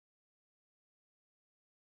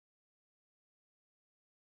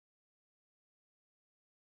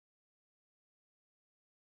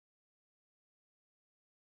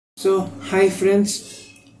So hi friends,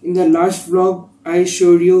 in the last vlog I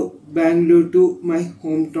showed you Bangalore to my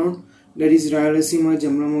hometown, that is Rayalaseema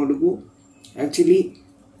Jamramodugu. Actually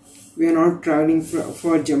we are not traveling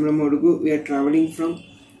for Jamramodugu, we are traveling from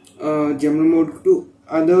Jamramodugu to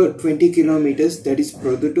other 20 kilometers, that is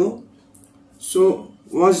Proddatur. So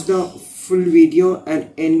watch the full video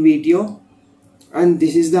and end video, and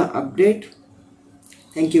this is the update.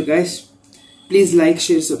 Thank you guys. Please like,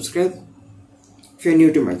 share, subscribe if you are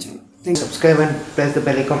new to my channel. Thank you. Subscribe and press the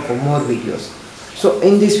bell icon for more videos. So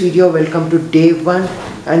in this video, welcome to day 1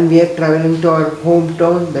 and we are traveling to our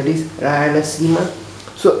hometown, that is Rayalaseema.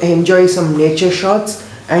 So enjoy some nature shots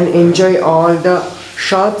and enjoy all the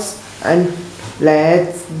shots, and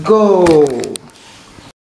let's go.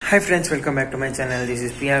 Hi friends, welcome back to my channel. This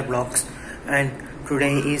is PR Vlogs and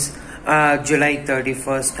today is July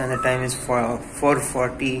 31st and the time is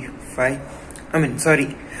 5:45.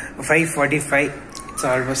 It's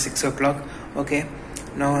almost 6 o'clock. Okay,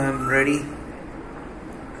 now I'm ready.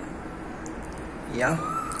 Yeah,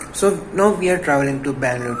 so now we are traveling to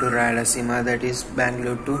Banglore to Rayalaseema, that is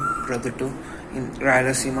Banglore to Proddatur in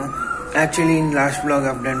Rayalaseema. Actually in last vlog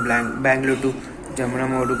I've done Banglore to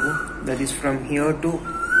Jamramodugu, that is from here to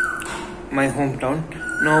my hometown.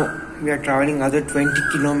 Now we are traveling other 20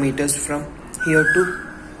 kilometers from here to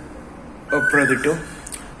Proddatur.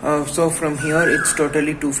 So from here it's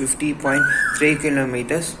totally 250.3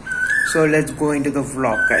 kilometers. So let's go into the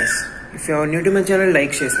vlog, guys. If you are new to my channel,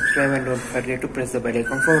 like, share, subscribe and don't forget to press the bell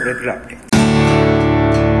icon for regular updates.